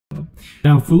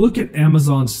Now, if we look at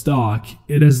Amazon stock,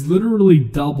 it has literally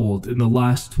doubled in the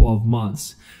last 12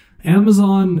 months.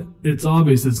 Amazon, it's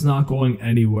obvious it's not going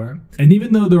anywhere. And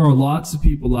even though there are lots of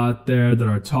people out there that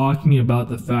are talking about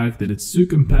the fact that it's too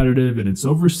competitive and it's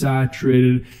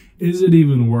oversaturated, is it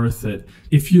even worth it?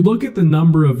 If you look at the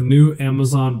number of new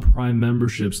Amazon Prime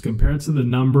memberships compared to the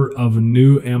number of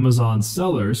new Amazon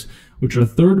sellers, which are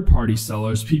third-party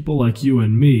sellers, people like you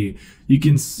and me, you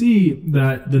can see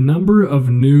that the number of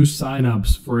new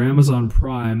signups for Amazon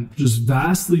Prime just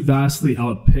vastly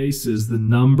outpaces the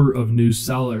number of new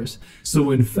sellers. So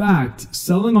in fact,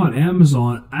 selling on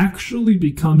Amazon actually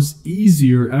becomes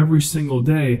easier every single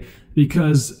day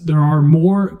because there are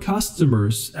more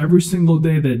customers every single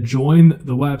day that join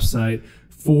the website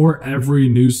for every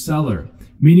new seller.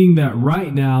 Meaning that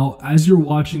right now, as you're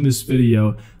watching this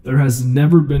video, there has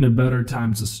never been a better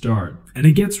time to start. And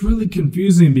it gets really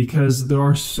confusing because there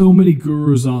are so many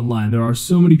gurus online. There are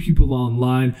so many people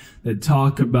online that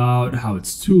talk about how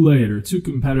it's too late or too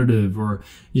competitive or,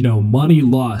 money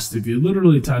lost. If you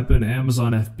literally type in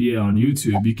Amazon FBA on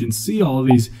YouTube, you can see all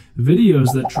these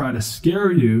videos that try to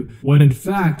scare you, when in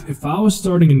fact, if I was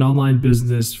starting an online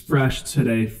business fresh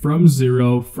today from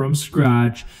zero, from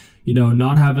scratch,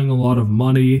 not having a lot of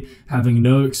money, having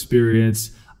no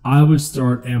experience, I would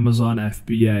start Amazon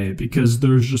FBA because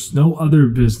there's just no other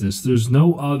business. There's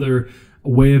no other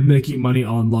way of making money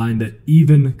online that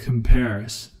even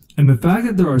compares. And the fact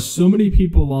that there are so many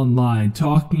people online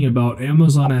talking about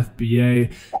Amazon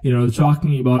FBA,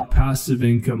 talking about passive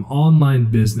income,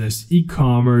 online business,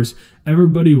 e-commerce,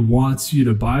 everybody wants you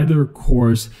to buy their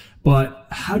course, but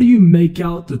how do you make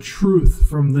out the truth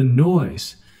from the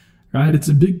noise? Right? It's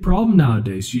a big problem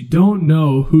nowadays. You don't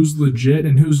know who's legit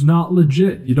and who's not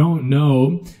legit. You don't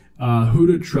know who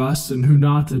to trust and who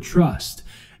not to trust.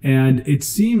 And it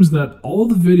seems that all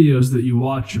the videos that you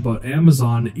watch about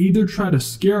Amazon either try to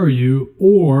scare you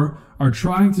or are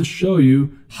trying to show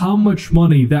you how much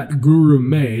money that guru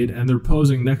made, and they're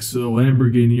posing next to the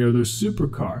Lamborghini or their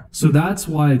supercar. So that's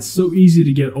why it's so easy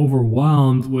to get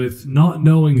overwhelmed with not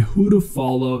knowing who to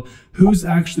follow, who's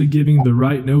actually giving the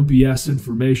right no BS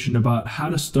information about how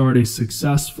to start a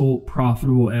successful,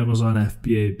 profitable Amazon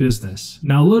FBA business.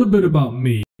 Now, a little bit about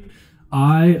me.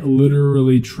 I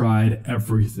literally tried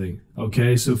everything.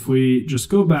 Okay, so if we just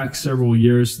go back several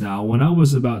years now, when I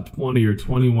was about 20 or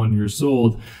 21 years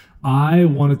old, I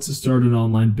wanted to start an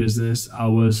online business. I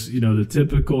was, the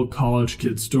typical college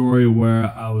kid story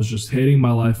where I was just hating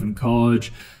my life in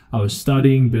college. I was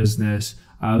studying business.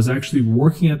 I was actually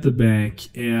working at the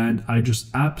bank, and I just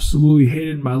absolutely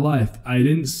hated my life. I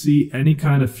didn't see any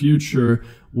kind of future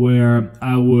where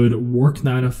I would work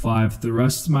 9 to 5 the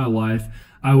rest of my life.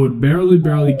 I would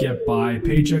barely get by,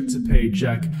 paycheck to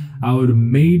paycheck. I would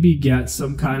maybe get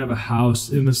some kind of a house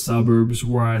in the suburbs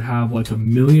where I'd have like $1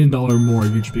 million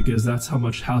mortgage, because that's how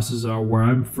much houses are where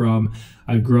I'm from.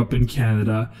 I grew up in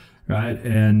Canada, right?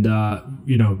 And,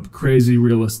 crazy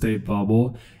real estate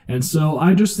bubble. And so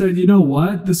I just said, you know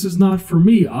what? This is not for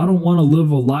me. I don't want to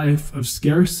live a life of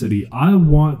scarcity. I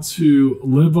want to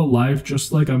live a life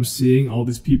just like I'm seeing all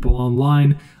these people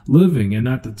online living. And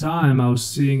at the time, I was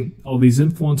seeing all these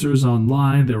influencers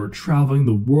online. They were traveling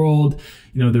the world.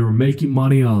 They were making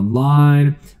money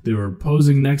online. They were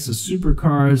posing next to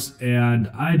supercars. And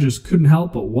I just couldn't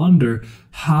help but wonder,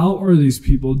 how are these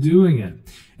people doing it?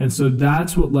 And so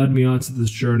that's what led me onto this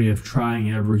journey of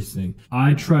trying everything.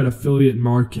 I tried affiliate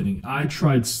marketing. I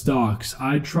tried stocks.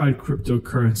 I tried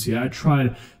cryptocurrency. I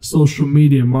tried social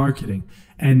media marketing.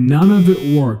 And none of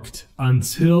it worked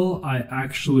until I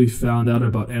actually found out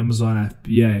about Amazon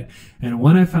FBA. And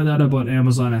when I found out about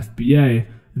Amazon FBA,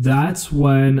 that's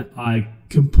when I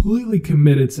completely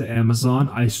committed to Amazon.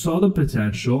 I saw the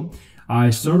potential. I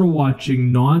started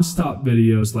watching non-stop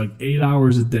videos, like 8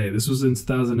 hours a day. This was in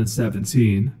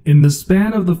 2017. In the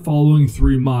span of the following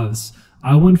 3 months,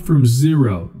 I went from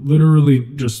zero, literally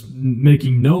just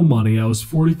making no money. I was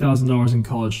 $40,000 in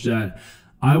college debt.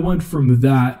 I went from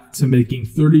that to making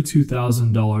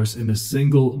 $32,000 in a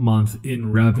single month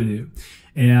in revenue.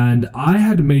 And I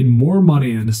had made more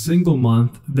money in a single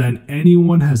month than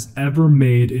anyone has ever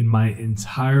made in my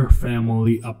entire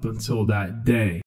family up until that day.